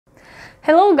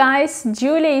Hello guys,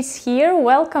 Julia is here.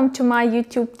 Welcome to my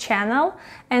YouTube channel,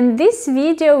 and this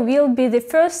video will be the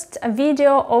first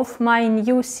video of my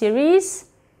new series,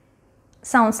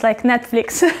 sounds like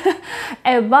Netflix,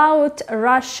 about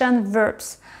Russian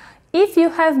verbs. If you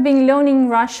have been learning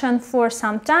Russian for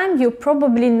some time, you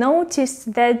probably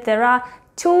noticed that there are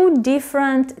two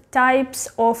different types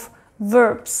of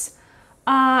verbs.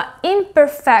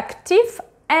 Imperfective,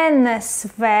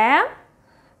 NSV,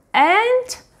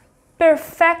 and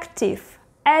perfective,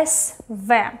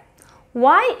 SV.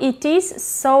 Why it is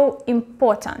so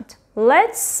important?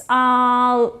 Let's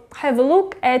have a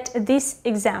look at this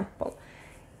example.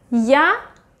 Я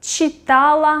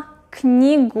читала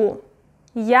книгу.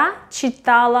 Я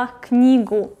читала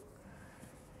книгу.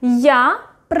 Я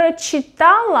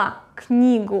прочитала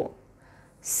книгу.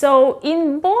 So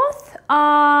in both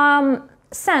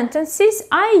sentences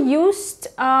I used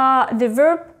the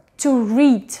verb to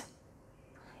read.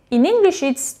 In English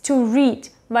it's to read,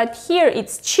 but here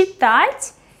it's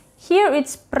читать, here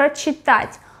it's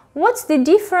прочитать. What's the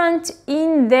difference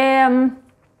in the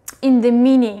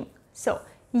meaning? So,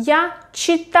 я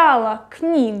читала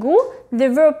книгу, the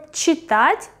verb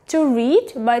читать, to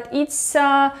read, but it's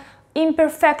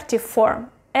imperfective form.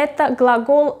 Это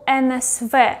глагол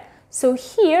NSV. So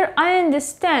here I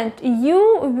understand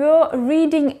you were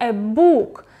reading a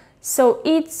book. So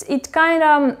it kind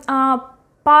of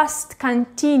past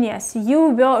continuous. You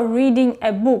were reading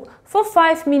a book for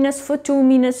 5 minutes, for 2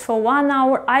 minutes, for 1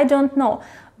 hour, I don't know.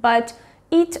 But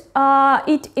it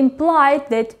implied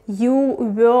that you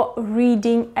were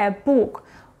reading a book.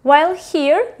 While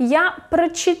here, я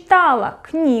прочитала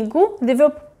книгу, the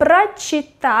verb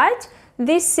прочитать,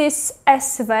 this is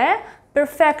SV,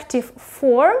 perfective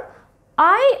form.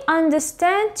 I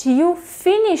understand you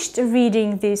finished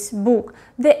reading this book.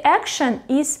 The action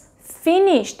is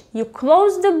finished. You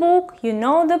close the book, you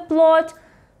know the plot,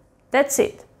 that's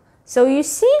it. So you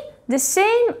see the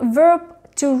same verb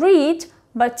to read,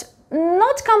 but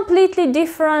not completely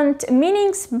different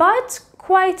meanings, but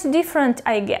quite different,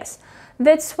 I guess.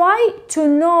 That's why to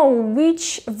know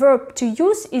which verb to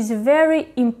use is very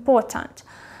important.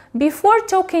 Before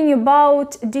talking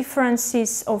about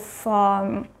differences of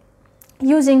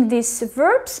using these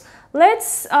verbs,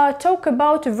 let's talk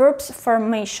about verbs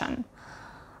formation.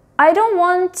 I don't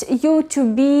want you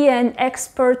to be an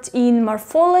expert in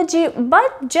morphology,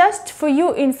 but just for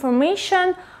your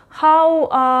information how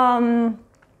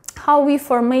we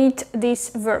formate these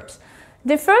verbs.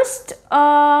 The first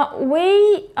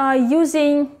way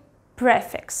using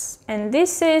prefix, and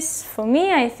this is for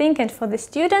me, I think, and for the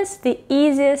students, the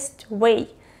easiest way.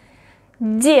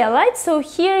 Делать, so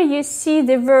here you see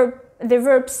the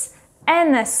verbs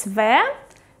NSV,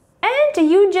 and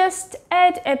you just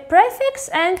add a prefix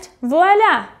and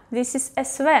voila, this is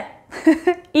SV.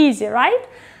 Easy, right?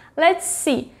 Let's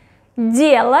see.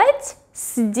 Делать,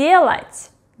 сделать.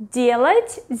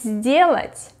 Делать,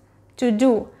 сделать. To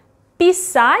do.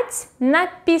 Писать,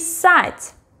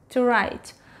 написать. To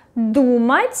write.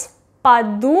 Думать,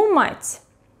 подумать.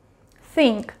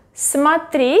 Think.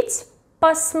 Смотреть,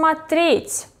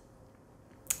 посмотреть.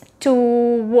 To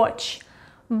watch.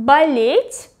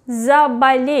 Болеть,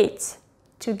 заболеть,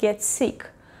 to get sick.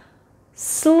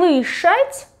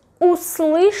 Слышать,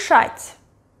 услышать,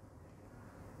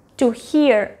 to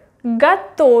hear.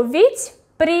 Готовить,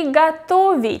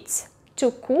 приготовить,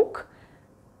 to cook.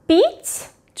 Пить,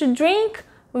 to drink,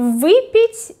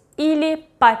 выпить или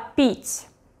попить.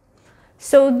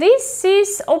 So this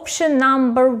is option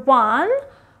number 1,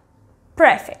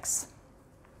 prefix.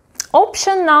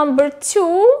 Option number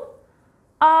 2,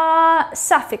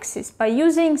 suffixes. By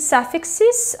using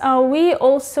suffixes,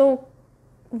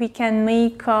 we can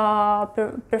make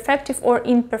perfective or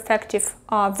imperfective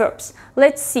verbs.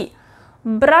 Let's see.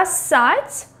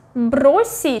 Бросать,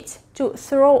 бросить, to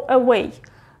throw away.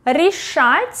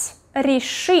 Решать,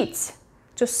 решить,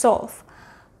 to solve.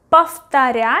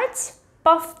 Повторять,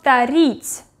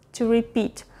 повторить, to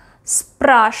repeat.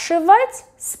 Спрашивать,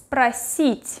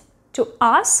 спросить, to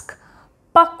ask.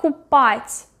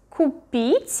 Покупать,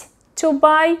 купить, to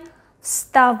buy.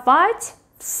 Вставать,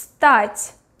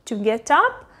 встать, to get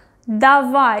up.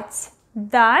 Давать,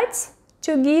 дать,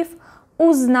 to give.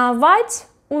 Узнавать,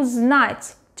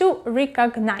 узнать, to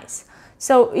recognize.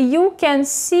 So you can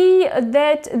see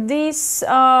that these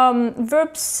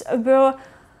verbs were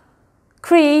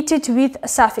created with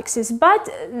suffixes, but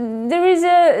there is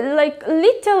a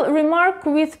little remark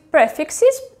with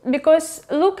prefixes, because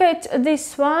look at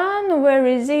this one. Where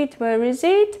is it?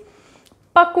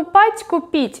 Покупать,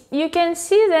 купить. You can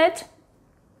see that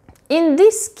in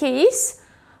this case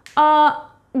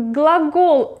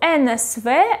глагол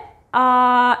NSV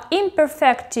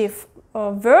imperfective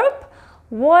verb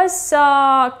was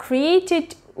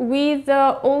created with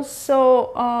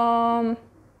also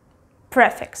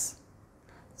prefix.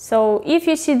 So if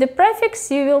you see the prefix,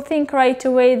 you will think right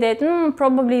away that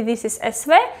probably this is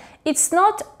SV. It's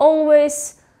not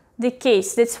always the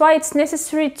case. That's why it's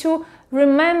necessary to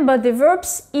remember the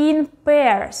verbs in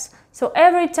pairs. So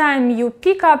every time you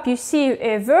pick up, you see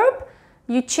a verb,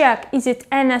 you check, is it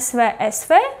NSV,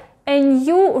 SV, and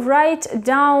you write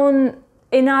down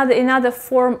another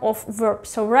form of verb.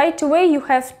 So right away you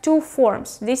have two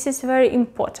forms. This is very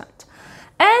important.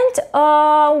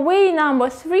 And way number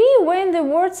 3, when the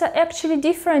words are actually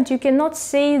different, you cannot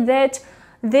say that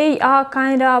they are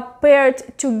kind of paired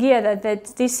together,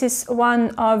 that this is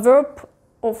one verb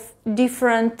of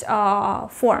different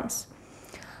forms.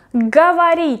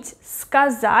 Говорить,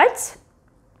 сказать,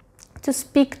 to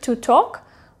speak, to talk.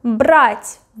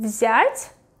 Брать, взять,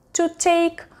 to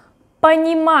take.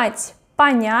 Понимать,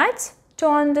 понять, to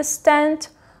understand.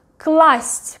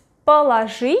 Класть,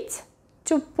 положить,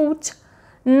 to put.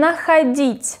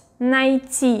 Находить,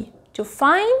 найти, to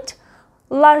find.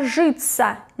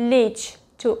 Ложиться, лечь,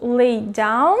 to lay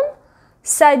down.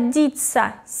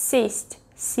 Садиться, сесть,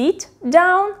 sit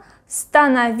down.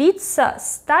 Становиться,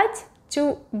 стать,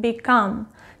 to become.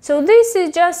 So this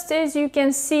is just, as you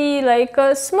can see, like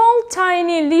a small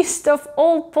tiny list of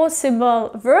all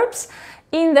possible verbs.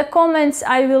 In the comments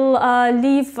I will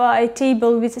leave a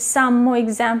table with some more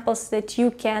examples that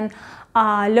you can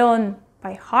learn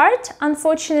by heart,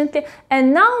 unfortunately.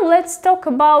 And now let's talk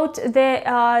about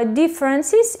the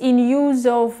differences in use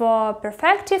of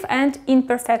perfective and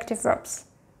imperfective verbs.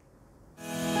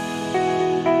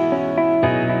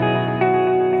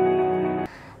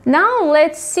 Now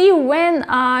let's see when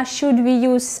should we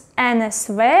use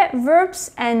NSV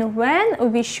verbs and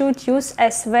when we should use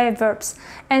SV verbs.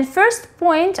 And first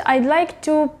point I'd like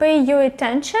to pay your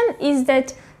attention is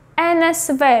that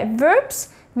NSV verbs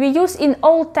we use in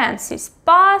all tenses,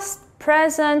 past,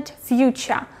 present,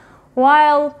 future,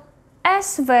 while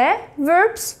SV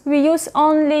verbs we use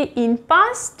only in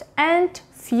past and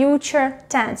future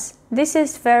tense. This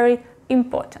is very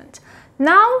important.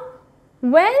 Now,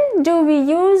 when do we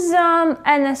use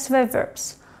NSV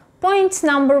verbs? Point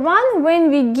number 1,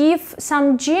 when we give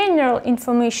some general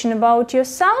information about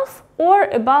yourself or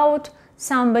about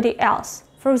somebody else.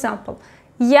 For example,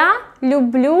 я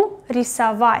люблю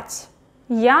рисовать.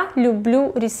 Я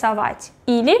люблю рисовать.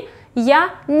 Или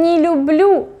я не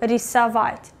люблю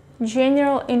рисовать.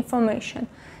 General information.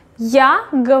 Я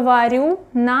говорю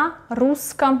на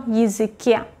русском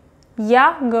языке.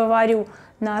 Я говорю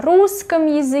на русском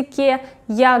языке,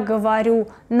 я говорю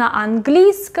на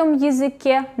английском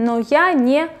языке, но я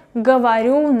не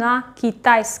говорю на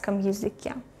китайском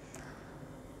языке.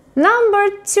 Number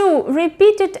 2,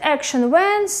 repeated action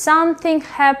when something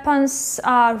happens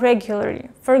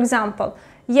regularly. For example,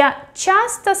 я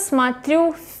часто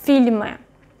смотрю фильмы.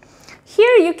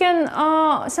 Here you can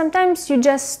sometimes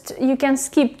you can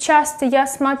skip часто я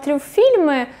смотрю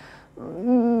фильмы.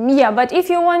 Yeah, but if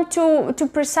you want to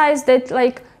precise that,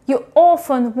 like you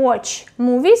often watch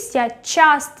movies, я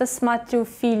часто смотрю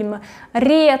фильмы,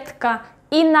 редко,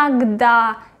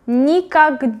 иногда,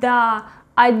 никогда,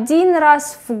 один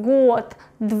раз в год,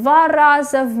 2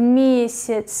 раза в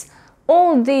месяц.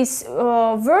 All these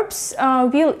verbs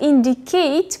will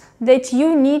indicate that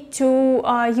you need to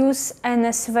use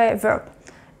NSV verb.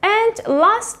 And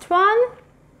last one,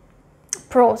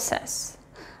 process.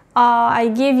 I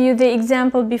gave you the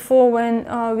example before when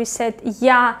we said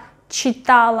я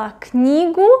читала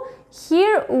книгу.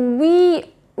 Here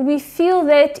we feel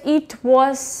that it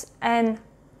was an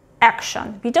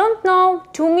action. We don't know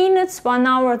 2 minutes, 1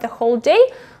 hour, the whole day,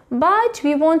 but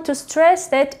we want to stress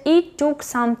that it took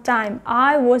some time.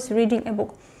 I was reading a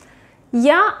book.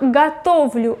 Я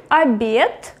готовлю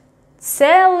обед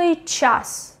целый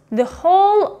час. The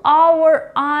whole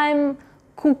hour I'm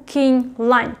cooking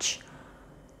lunch.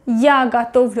 Я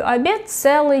готовлю обед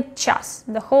целый час.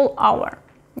 The whole hour.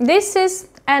 This is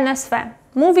NSV.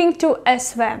 Moving to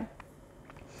SV.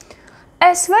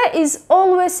 SV is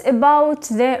always about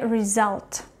the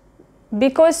result.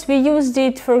 Because we used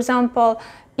it, for example,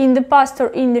 in the past or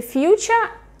in the future,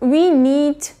 we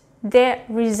need the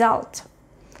result.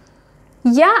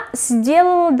 Я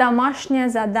сделала домашнее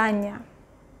задание.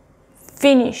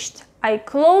 Finished. I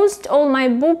closed all my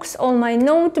books, all my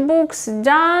notebooks,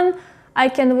 done. I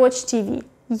can watch TV.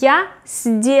 Я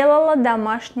сделала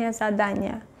домашнее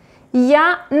задание.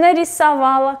 Я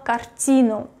нарисовала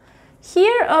картину.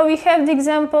 Here we have the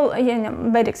example,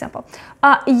 bad example.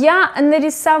 Я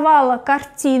нарисовала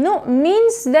картину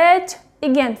means that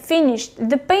again, finished.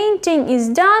 The painting is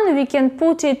done, we can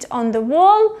put it on the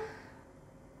wall,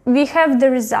 we have the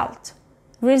result.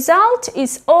 Result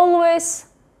is always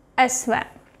SV.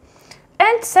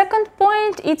 And second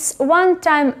point, it's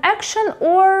one-time action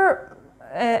or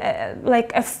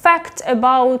like a fact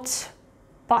about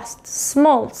past,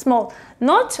 small,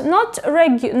 not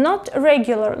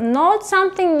regular, not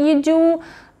something you do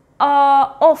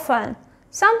often,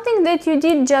 something that you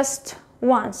did just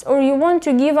once, or you want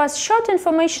to give us short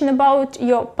information about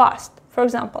your past. For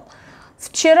example,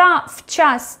 вчера в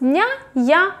час дня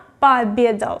я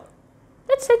пообедал.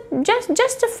 That's it,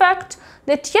 just a fact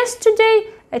that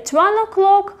yesterday at 1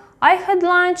 o'clock I had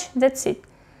lunch, that's it.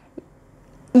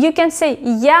 You can say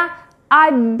я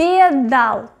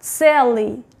обедал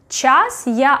целый час,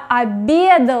 я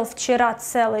обедал вчера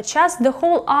целый час, the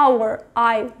whole hour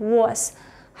I was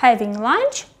having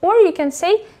lunch, or you can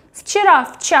say вчера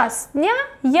в час дня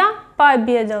я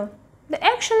пообедал. The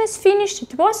action is finished,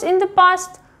 it was in the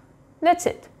past, that's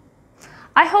it.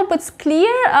 I hope it's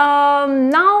clear.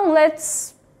 Now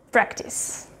let's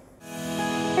practice.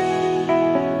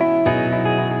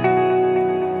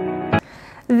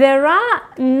 There are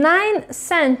 9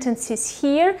 sentences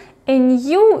here, and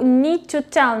you need to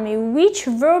tell me which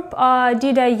verb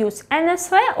did I use,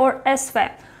 NSV or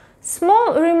SV.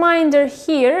 Small reminder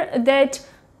here that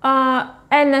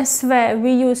NSV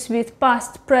we use with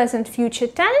past, present, future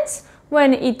tense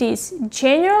when it is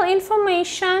general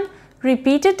information,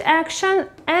 repeated action,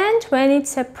 and when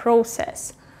it's a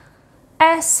process.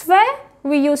 SV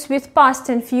we use with past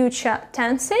and future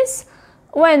tenses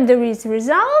when there is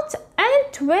result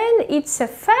and when it's a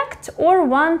fact or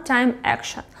one-time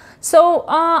action. So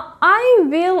I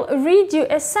will read you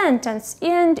a sentence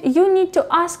and you need to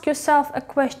ask yourself a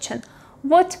question.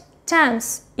 What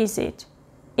tense is it?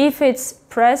 If it's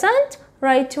present,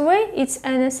 right away it's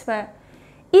NSV.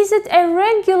 Is it a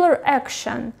regular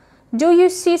action? Do you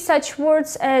see such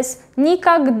words as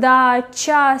никогда,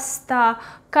 часто,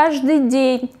 каждый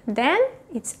день? Then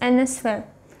it's NSV.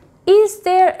 Is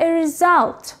there a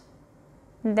result?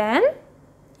 Then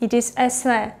it is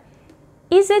SV.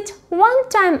 Is it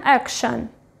one-time action?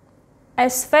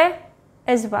 SV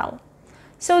as well.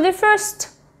 So the first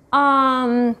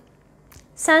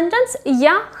sentence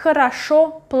я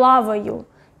хорошо плаваю.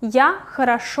 Я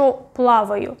хорошо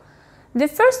плаваю. The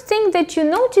first thing that you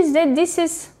notice that this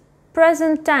is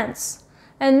present tense,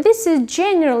 and this is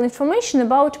general information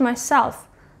about myself.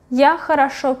 Я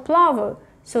хорошо плаваю.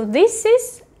 So this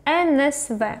is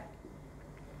NSV.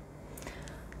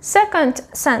 Second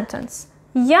sentence.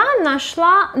 Я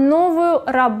нашла новую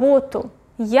работу.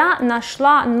 Я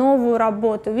нашла новую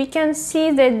работу. We can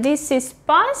see that this is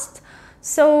past,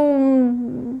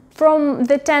 so from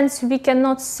the tense we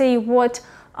cannot say what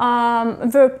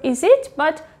verb is it,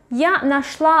 but я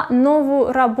нашла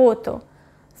новую работу.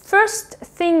 First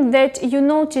thing that you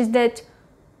notice that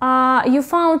you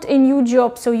found a new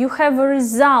job, so you have a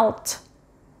result.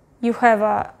 You have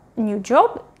a new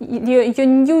job. Your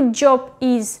new job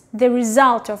is the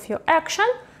result of your action,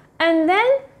 and then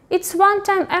it's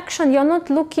one-time action. You're not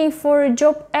looking for a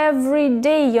job every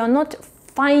day. You're not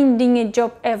finding a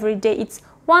job every day. It's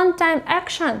one-time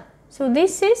action. So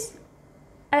this is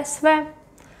SV.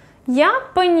 Я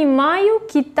понимаю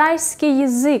китайский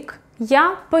язык.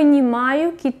 Я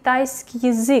понимаю китайский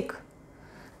язык.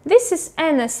 This is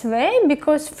NSV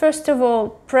because first of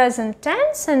all present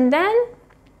tense and then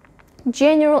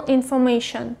general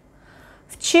information.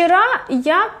 Вчера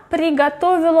я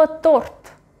приготовила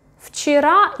торт.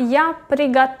 Вчера я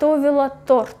приготовила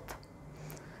торт.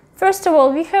 First of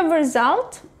all we have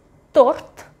result,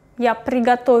 торт. Я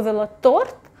приготовила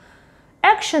торт.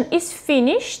 Action is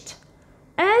finished.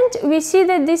 And we see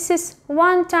that this is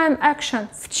one-time action.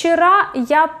 Вчера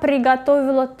я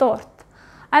приготовила торт.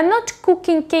 I'm not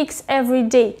cooking cakes every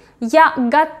day. Я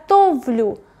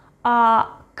готовлю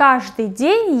каждый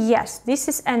день. Yes, this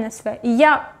is NSV.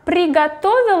 Я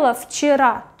приготовила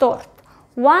вчера торт.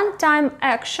 One-time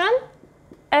action,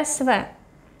 SV.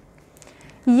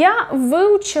 Я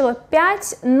выучила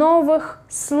 5 новых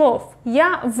слов.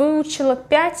 Я выучила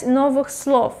 5 новых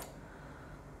слов.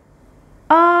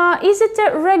 Is it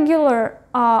a regular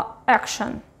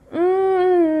action?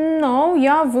 No,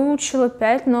 я выучила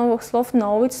 5 новых слов.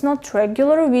 No, it's not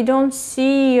regular. We don't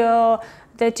see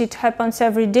that it happens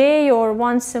every day or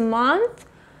once a month.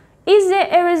 Is there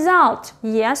a result?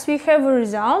 Yes, we have a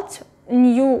result.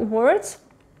 New words.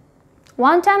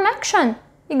 One-time action.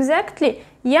 Exactly.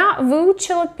 Я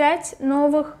выучила 5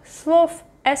 новых слов.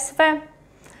 SV.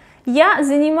 Я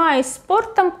занимаюсь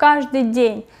спортом каждый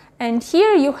день. And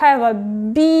here you have a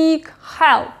big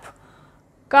help.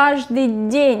 каждый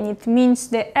день. It means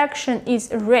the action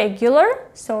is regular.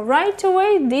 So right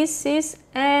away this is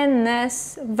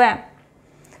НСВ.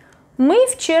 Мы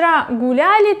вчера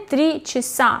гуляли 3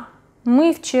 часа.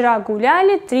 Мы вчера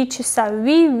гуляли 3 часа.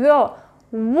 We were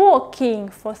walking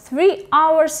for 3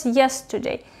 hours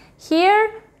yesterday.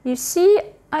 Here you see,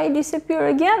 I disappear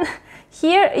again.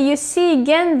 Here you see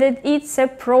again that it's a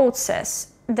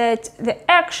process, that the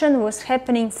action was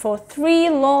happening for 3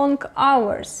 long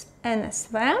hours.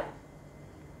 НСВ.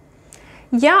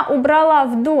 Я убрала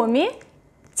в доме,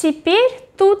 теперь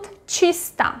тут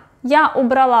чисто. Я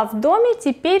убрала в доме,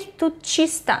 теперь тут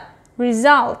чисто.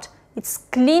 Result. It's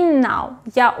clean now.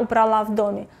 Я убрала в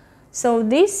доме. So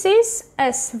this is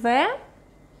СВ.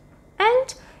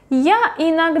 And я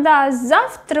иногда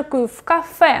завтракаю в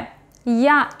кафе.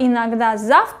 Я иногда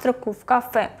завтракаю в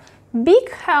кафе. Big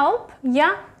help.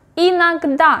 Я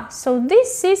иногда. So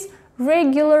this is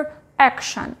regular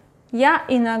action. Я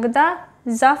иногда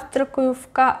завтракаю в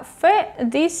кафе.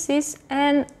 This is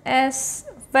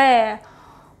НСВ.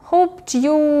 Hope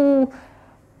you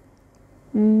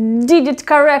did it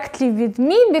correctly with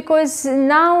me, because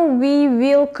now we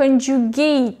will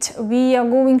conjugate. We are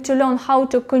going to learn how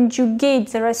to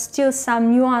conjugate. There are still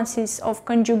some nuances of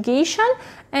conjugation,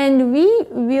 and we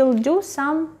will do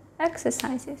some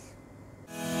exercises.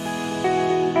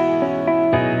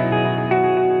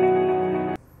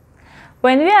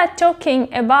 When we are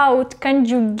talking about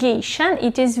conjugation,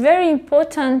 it is very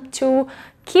important to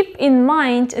keep in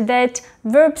mind that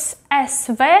verbs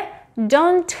SV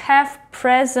don't have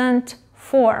present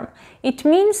form. It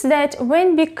means that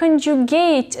when we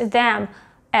conjugate them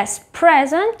as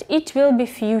present, it will be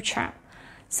future.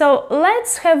 So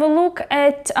let's have a look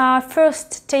at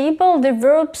first table, the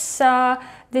verbs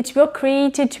that were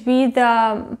created with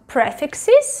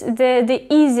prefixes, the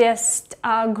easiest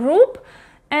group.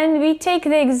 And we take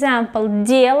the example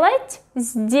делать,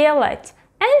 сделать,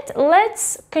 and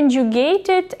let's conjugate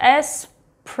it as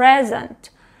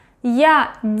present.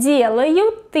 Я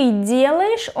делаю, ты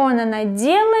делаешь, он, она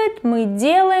делает, мы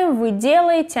делаем, вы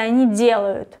делаете, они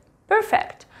делают.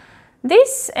 Perfect.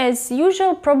 This, as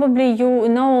usual, probably you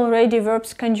know already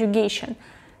verbs conjugation.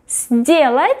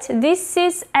 Сделать, this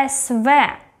is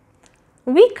SV.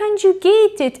 We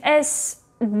conjugate it as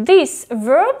this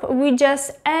verb, we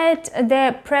just add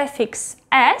the prefix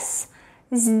s.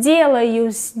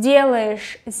 Сделаю,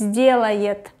 сделаешь,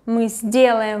 сделает, мы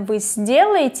сделаем, вы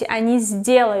сделаете, они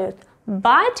сделают.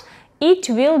 But it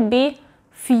will be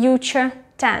future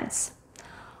tense.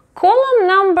 Column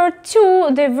number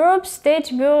 2, the verbs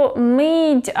that were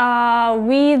made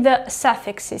with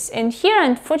suffixes. And here,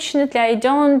 unfortunately, I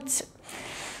don't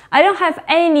have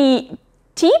any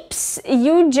tips.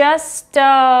 You just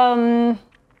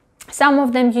some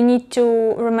of them you need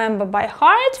to remember by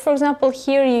heart. For example,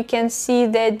 here you can see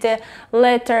that the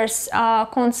letters,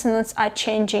 consonants are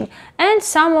changing, and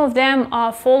some of them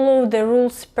follow the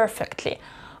rules perfectly.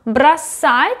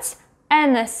 Бросать,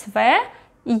 НСВ.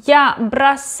 Я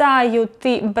бросаю,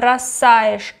 ты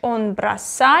бросаешь, он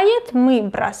бросает, мы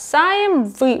бросаем,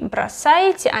 вы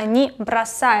бросаете, они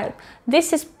бросают.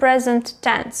 This is present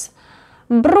tense.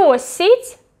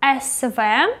 Бросить, СВ.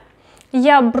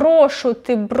 Я брошу,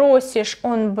 ты бросишь,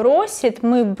 он бросит,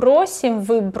 мы бросим,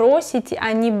 вы бросите,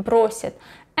 они бросят.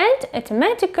 And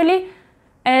automatically,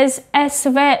 as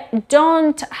SV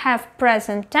don't have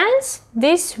present tense,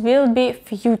 this will be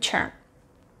future.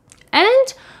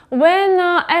 And when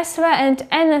SV and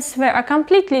NSV are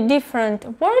completely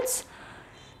different words,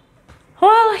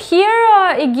 well,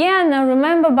 here again,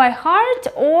 remember by heart,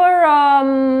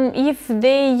 or if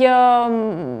they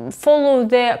follow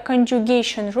the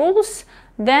conjugation rules,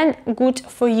 then good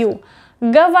for you.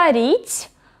 Говорить,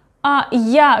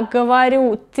 я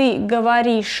говорю, ты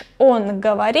говоришь, он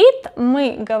говорит,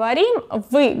 мы говорим,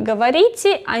 вы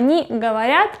говорите, они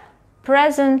говорят,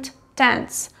 present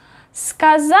tense.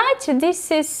 Сказать, this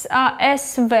is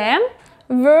SV,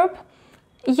 verb.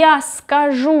 Я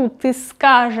скажу, ты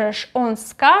скажешь, он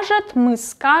скажет, мы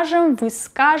скажем, вы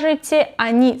скажете,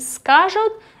 они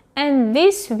скажут, and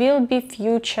this will be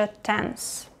future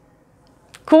tense.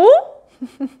 Cool?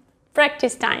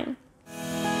 Practice time.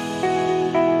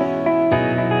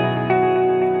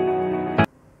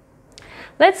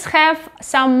 Let's have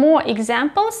some more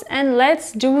examples and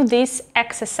let's do this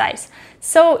exercise.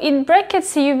 So in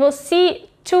brackets you will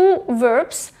see two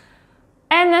verbs,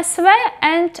 NSV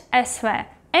and SV,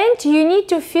 and you need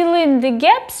to fill in the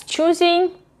gaps,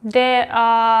 choosing the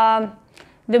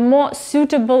more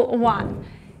suitable one.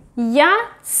 Я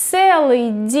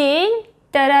целый день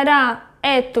тарара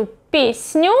эту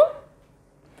песню,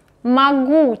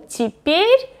 могу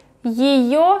теперь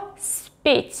ее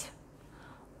спеть.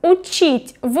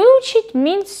 Учить, выучить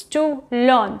means to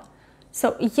learn.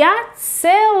 So, я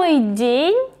целый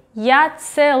день.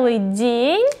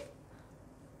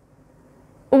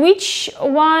 Which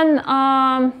one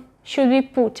should we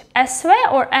put? SV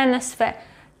or NSV?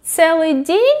 Целый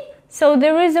день. So,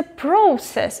 there is a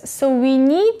process. So, we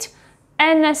need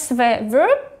NSV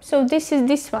verb. So, this is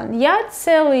this one. Я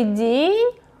целый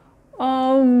день.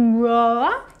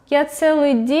 Я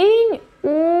целый день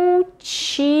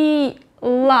учила.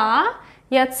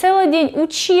 Я целый день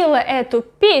учила эту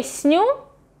песню.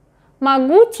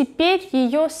 Могу теперь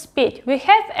ее спеть. We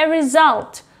have a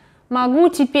result. Могу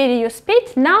теперь ее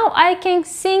спеть. Now I can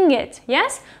sing it.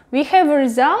 Yes? We have a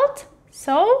result.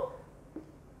 So,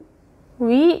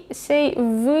 we say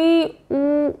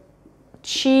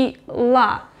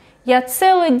выучила. Я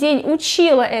целый день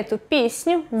учила эту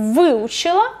песню.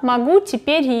 Выучила. Могу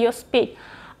теперь ее спеть.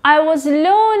 I was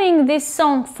learning this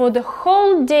song for the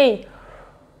whole day.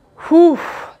 Whew,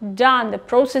 done. The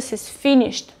process is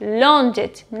finished. Learned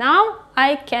it. Now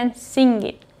I can sing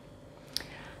it.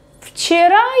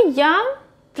 Вчера я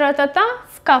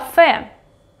в кафе.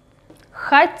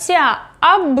 Хотя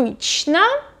обычно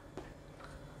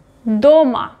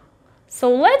дома. So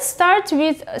let's start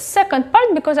with second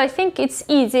part because I think it's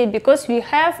easy because we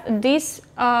have this,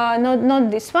 not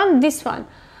this one.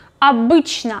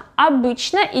 Обычно.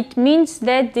 Обычно, it means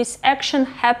that this action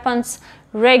happens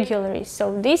regularly.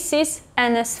 So this is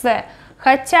NSV.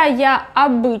 Хотя я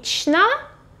обычно,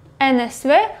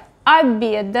 NSV,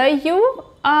 обедаю.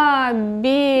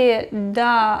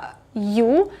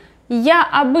 Я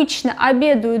обычно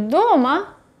обедаю дома,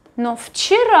 но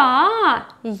вчера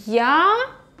я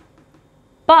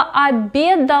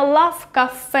пообедала в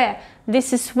кафе.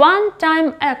 This is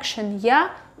one-time action.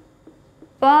 Я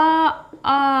пообедала.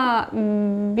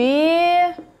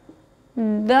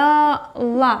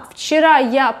 Вчера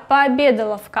я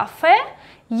пообедала в кафе.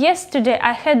 Yesterday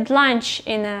I had lunch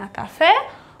in a cafe.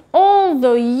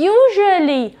 Although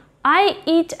usually I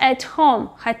eat at home.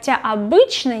 Хотя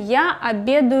обычно я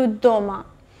обедаю дома.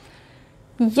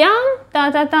 Я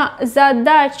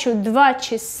задачу 2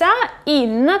 часа и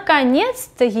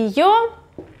наконец-то ее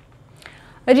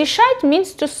решать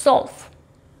means to solve.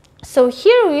 So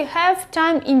here we have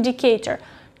time indicator.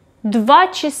 2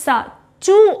 часа.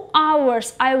 2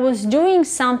 hours. I was doing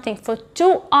something for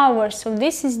 2 hours. So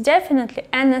this is definitely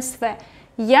NSV.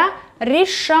 Я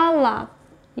решала.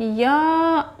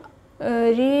 Я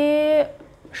решала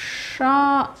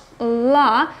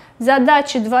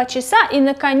задачу 2 часа и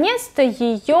наконец-то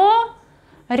ее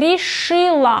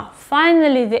решила.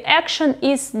 Finally, the action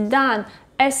is done.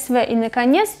 SV. И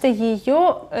наконец-то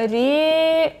ее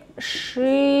решила.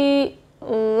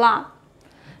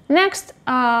 Next,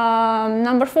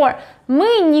 number 4.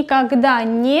 Мы никогда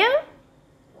не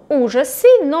ужасы,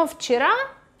 но вчера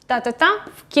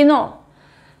в кино.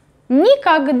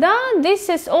 Никогда, this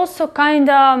is also kind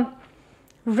of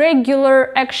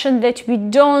regular action that we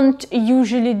don't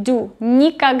usually do.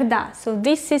 Никогда. So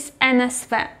this is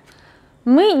NSV.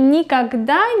 Мы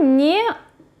никогда не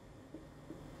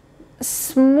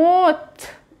смотрим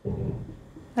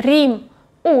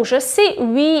ужасы.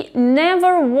 We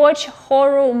never watch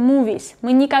horror movies.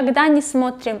 Мы никогда не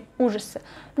смотрим ужасы.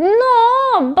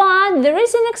 No, but there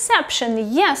is an exception.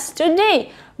 Yes,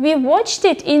 today we watched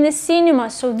it in the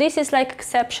cinema. So this is like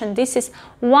exception. This is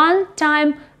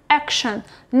one-time action.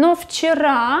 Но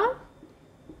вчера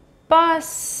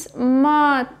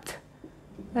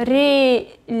посмотрели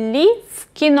в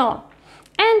кино.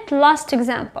 And last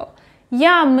example.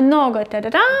 Я много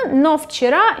но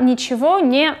вчера ничего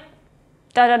не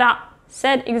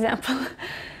Sad example.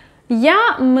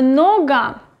 Я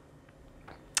много.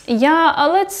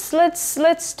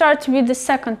 Let's start with the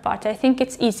second part. I think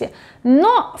it's easy.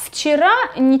 Но вчера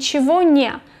ничего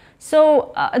не.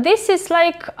 So this is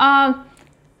like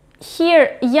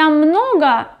here. Я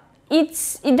много. It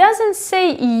doesn't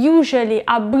say usually,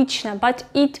 обычно, but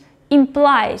it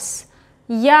implies.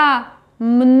 Я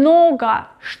много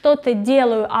что-то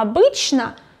делаю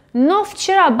обычно, но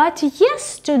вчера. But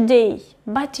yesterday.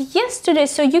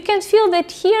 So you can feel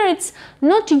that here it's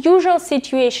not usual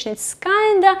situation. It's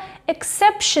kinda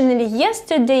exceptionally.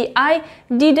 Yesterday I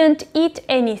didn't eat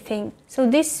anything. So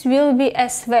this will be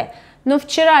SV. Но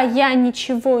вчера я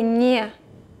ничего не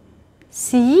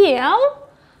съел.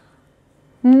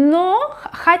 Но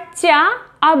хотя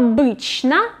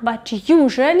обычно, but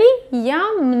usually,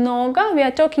 я много. We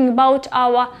are talking about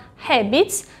our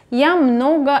habits. Я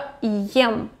много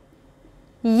ем.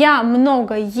 Я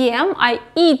много ем. I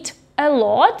eat a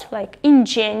lot, like in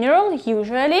general,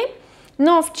 usually.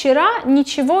 Но вчера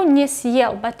ничего не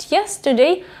съел. But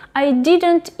yesterday I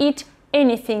didn't eat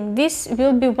anything. This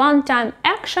will be one-time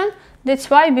action, that's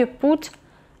why we put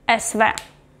SV.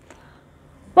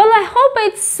 Well, I hope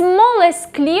it's more or less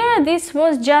clear. This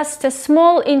was just a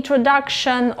small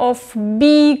introduction of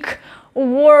big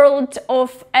world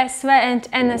of SV and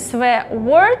NSV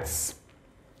words.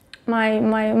 My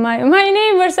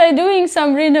neighbors are doing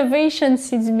some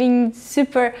renovations. It's being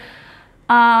super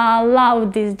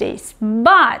loud these days.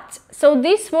 But so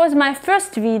this was my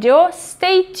first video.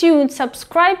 Stay tuned,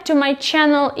 subscribe to my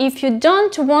channel if you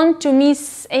don't want to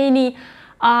miss any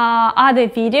other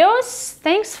videos.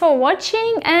 Thanks for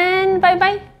watching and bye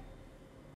bye.